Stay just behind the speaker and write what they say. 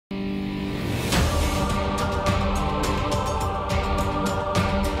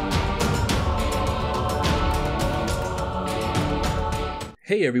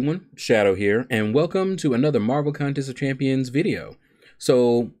Hey everyone, Shaedow here, and welcome to another Marvel Contest of Champions video.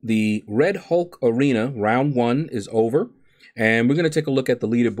 So the Red Hulk Arena round 1 is over, and we're going to take a look at the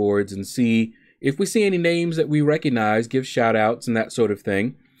leaderboards and see if we see any names that we recognize, give shout outs and that sort of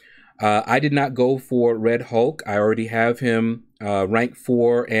thing. I did not go for Red Hulk. I already have him rank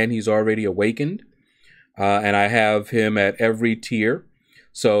 4 and he's already awakened. And I have him at every tier.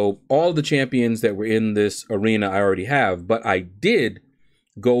 So all the champions that were in this arena I already have, but I did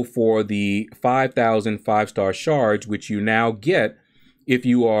go for the 5,000 5-star shards, which you now get if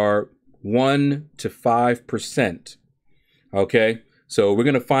you are 1 to 5%. Okay, so we're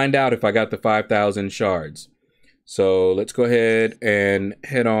going to find out if I got the 5,000 shards. So let's go ahead and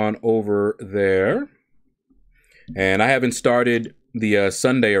head on over there. And I haven't started the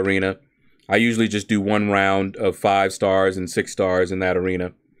Sunday arena. I usually just do one round of 5 stars and 6 stars in that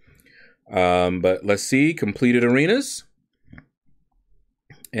arena. But let's see, completed arenas.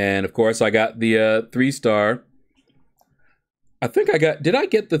 And of course, I got the 3-star. I think I got, did I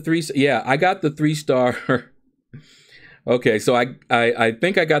get the 3? Yeah, I got the 3-star. Okay, so I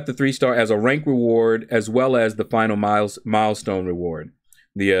think I got the 3-star as a rank reward as well as the final milestone reward,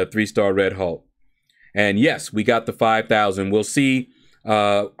 the 3-star Red Hulk. And yes, we got the 5,000. We'll see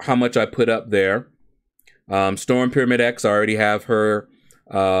how much I put up there. Storm Pyramid X, I already have her.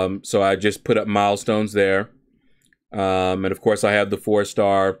 So I just put up milestones there. And of course, I have the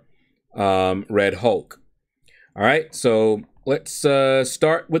 4-star Red Hulk. All right, so let's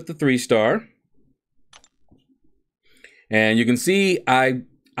start with the 3-star. And you can see I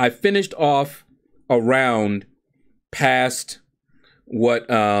finished off a round past what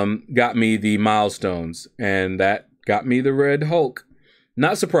got me the milestones, and that got me the Red Hulk.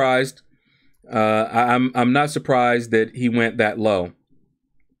 Not surprised. I'm not surprised that he went that low.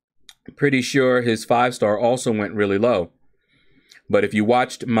 Pretty sure his 5-star also went really low. But if you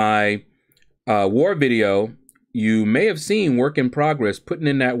watched my war video, you may have seen Work in Progress putting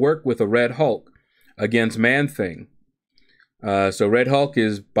in that work with a Red Hulk against Man-Thing. So Red Hulk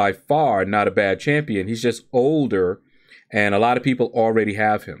is by far not a bad champion. He's just older, and a lot of people already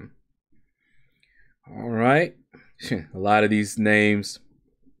have him. All right. A lot of these names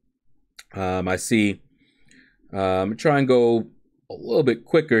I see. I'm trying to go a little bit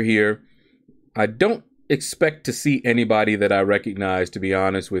quicker here. I don't expect to see anybody that I recognize, to be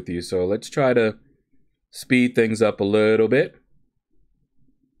honest with you. So let's try to speed things up a little bit.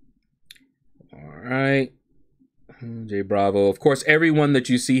 All right. J Bravo. Of course, everyone that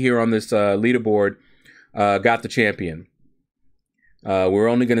you see here on this leaderboard got the champion. We're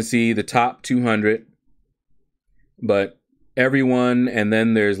only going to see the top 200, but everyone, and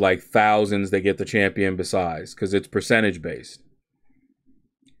then there's like thousands that get the champion besides, because it's percentage based.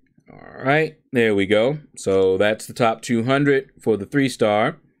 All right, there we go. So that's the top 200 for the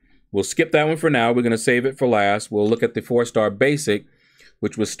 3-star. We'll skip that one for now. We're going to save it for last. We'll look at the 4-star basic,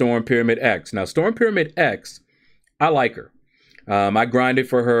 which was Storm Pyramid X. Now, Storm Pyramid X, I like her. I grinded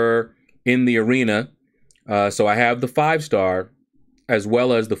for her in the arena. So I have the 5-star as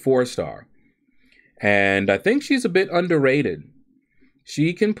well as the 4-star. And I think she's a bit underrated.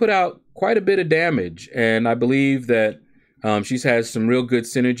 She can put out quite a bit of damage. And I believe that she's has some real good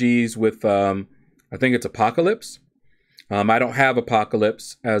synergies with, I think it's Apocalypse. I don't have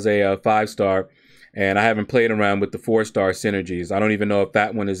Apocalypse as a 5-star. And I haven't played around with the 4-star synergies. I don't even know if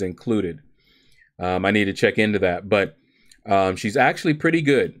that one is included. I need to check into that. But she's actually pretty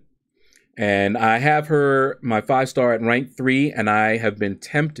good. And I have her, my 5-star at rank 3. And I have been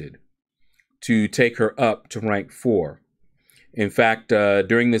tempted to take her up to rank 4. In fact,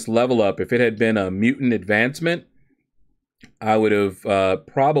 during this level up, if it had been a mutant advancement, I would have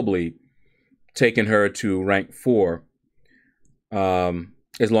probably taken her to rank 4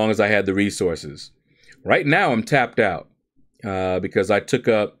 as long as I had the resources. Right now, I'm tapped out because I took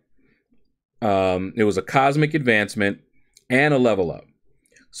up, it was a cosmic advancement and a level up.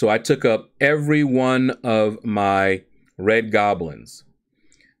 So I took up every one of my red goblins.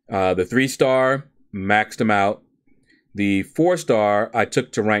 The 3-star, maxed them out. The 4-star, I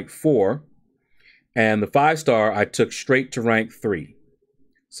took to rank 4. And the 5-star, I took straight to rank 3.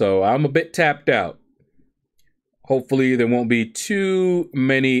 So I'm a bit tapped out. Hopefully there won't be too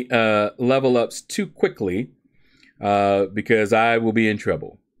many level ups too quickly because I will be in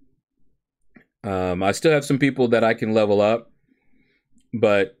trouble. I still have some people that I can level up.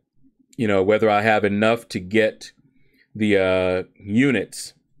 But, you know, whether I have enough to get the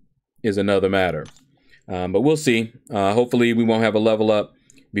units is another matter. But we'll see. Hopefully we won't have a level up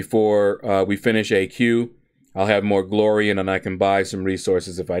before we finish AQ. I'll have more glory and then I can buy some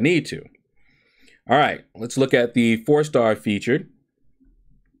resources if I need to. All right, let's look at the 4-star featured.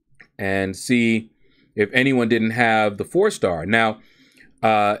 and see if anyone didn't have the 4-star. Now,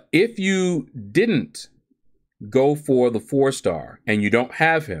 if you didn't go for the 4-star and you don't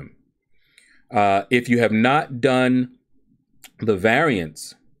have him, if you have not done the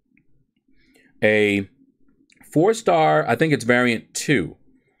variants, a 4-star, I think it's variant 2,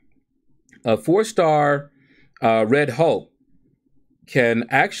 a 4-star Red Hulk can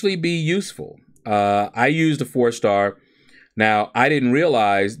actually be useful. I used a 4-star. Now, I didn't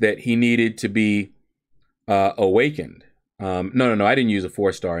realize that he needed to be awakened. No, I didn't use a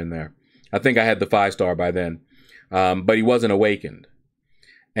 4-star in there. I think I had the 5-star by then, but he wasn't awakened.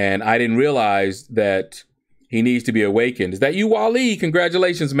 And I didn't realize that he needs to be awakened. Is that you, Wally?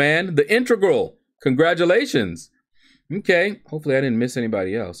 Congratulations, man. The Integral. Congratulations. Okay. Hopefully I didn't miss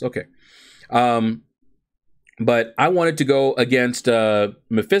anybody else. Okay. But I wanted to go against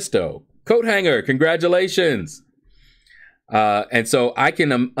Mephisto. Coat Hanger. Congratulations. And so I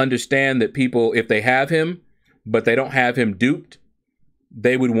can understand that people, if they have him, but they don't have him duped,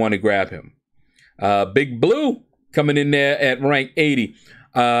 they would want to grab him. Big Blue coming in there at rank 80.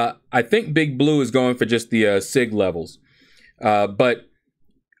 I think Big Blue is going for just the SIG levels. But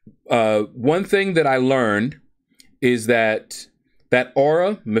one thing that I learned is that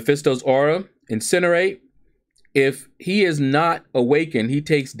aura, Mephisto's aura, Incinerate, if he is not awakened, he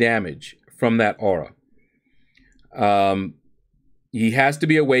takes damage from that aura. He has to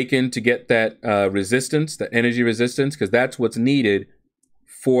be awakened to get that resistance, the energy resistance, because that's what's needed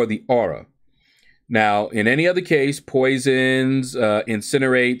for the aura. Now, in any other case, poisons,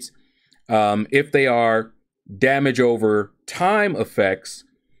 incinerates, if they are damage over time effects,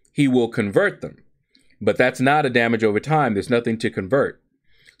 he will convert them. But that's not a damage over time. There's nothing to convert.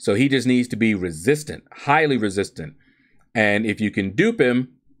 So he just needs to be resistant, highly resistant. And if you can dupe him,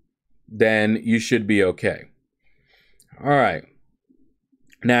 then you should be okay. All right.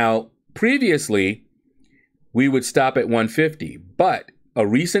 Now, previously, we would stop at 150, but a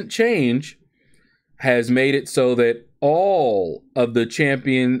recent change has made it so that all of the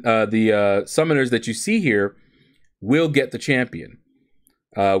champion, summoners that you see here will get the champion.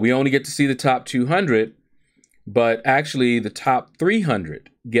 We only get to see the top 200, but actually the top 300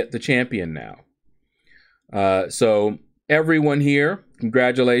 get the champion now. So everyone here,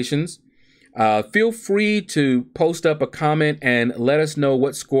 congratulations. Feel free to post up a comment and let us know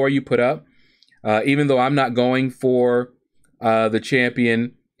what score you put up. Even though I'm not going for the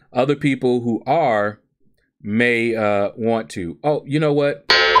champion, other people who are may want to. Oh, you know what?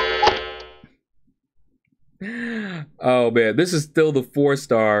 Oh, man. This is still the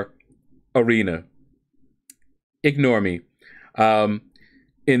 4-star arena. Ignore me.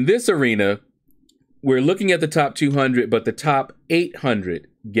 In this arena, we're looking at the top 200, but the top 800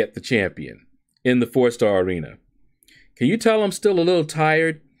 get the champion in the 4-star arena. Can you tell I'm still a little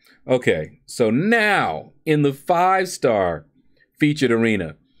tired? Okay, so now in the 5-star featured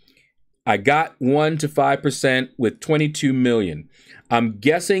arena, I got 1 to 5% with 22 million. I'm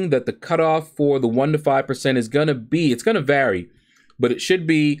guessing that the cutoff for the 1 to 5% is going to be, it's going to vary, but it should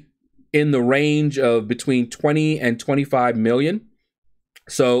be in the range of between 20 and 25 million.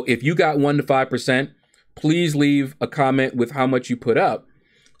 So if you got 1 to 5%, please leave a comment with how much you put up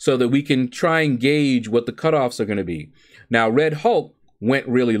so that we can try and gauge what the cutoffs are going to be. Now, Red Hulk went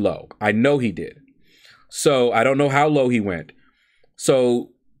really low. I know he did. So I don't know how low he went.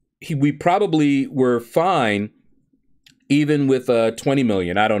 So we probably were fine even with 20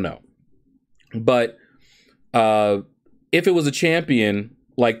 million. I don't know. But if it was a champion,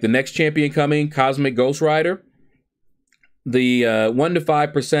 like the next champion coming, Cosmic Ghost Rider, the 1 to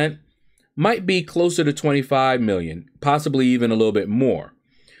 5% might be closer to 25 million, possibly even a little bit more.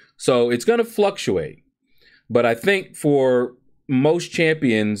 So it's going to fluctuate. But I think for most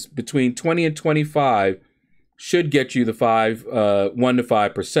champions, between 20 and 25 should get you the 1 to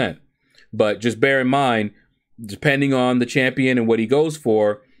 5%. But just bear in mind, depending on the champion and what he goes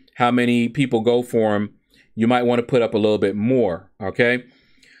for, how many people go for him, you might want to put up a little bit more, okay?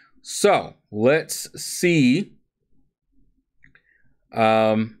 So let's see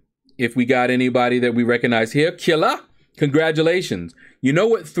if we got anybody that we recognize here. Killer, congratulations. You know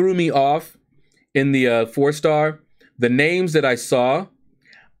what threw me off in the 4-star? The names that I saw,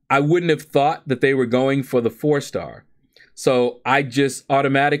 I wouldn't have thought that they were going for the 4-star. So I just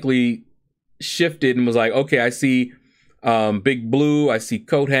automatically shifted and was like, okay, I see Big Blue, I see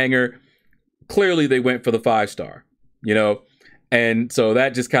Coat Hanger. Clearly they went for the 5-star, you know? And so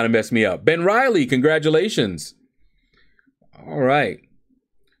that just kind of messed me up. Ben Riley, congratulations. All right.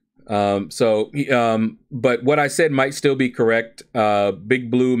 But what I said might still be correct.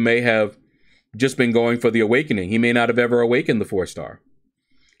 Big Blue may have just been going for the awakening. He may not have ever awakened the 4-star.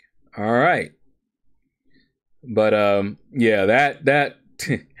 All right. But yeah, that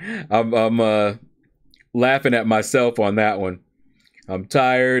I'm laughing at myself on that one. I'm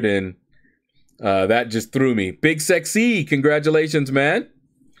tired, and that just threw me. Big Sexy, congratulations, man.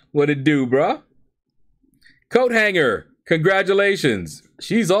 What it do, bruh? Coat Hanger, congratulations.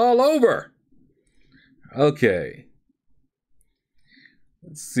 She's all over. Okay.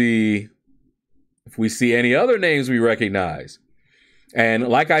 Let's see if we see any other names we recognize. And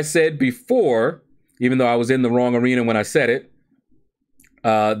like I said before, even though I was in the wrong arena when I said it,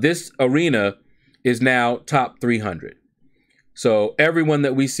 this arena is now top 300. So everyone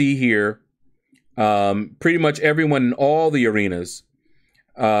that we see here, pretty much everyone in all the arenas,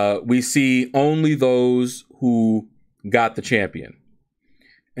 we see only those who got the champion.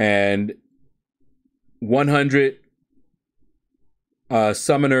 And 100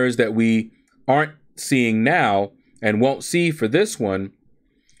 summoners that we aren't seeing now and won't see for this one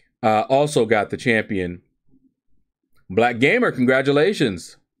also got the champion. Black Gamer,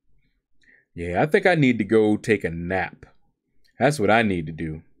 congratulations. Yeah, I think I need to go take a nap. That's what I need to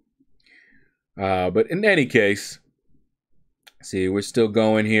do. But in any case, see, we're still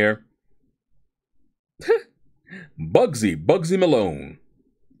going here. Bugsy Malone.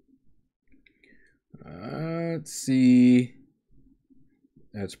 Let's see.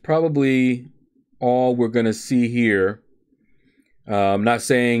 That's probably all we're going to see here. I'm not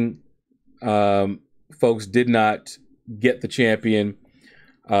saying folks did not get the champion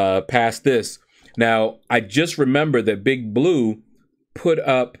past this. Now, I just remember that Big Blue put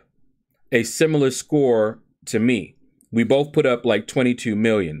up a similar score to me. We both put up like 22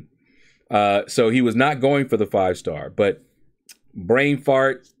 million. So he was not going for the 5-star, but brain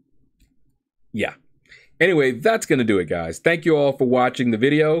fart. Yeah. Anyway, that's going to do it, guys. Thank you all for watching the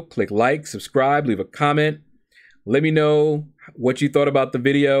video. Click like, subscribe, leave a comment. Let me know what you thought about the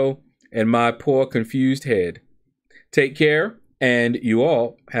video and my poor confused head. Take care, and you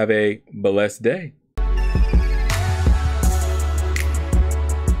all have a blessed day.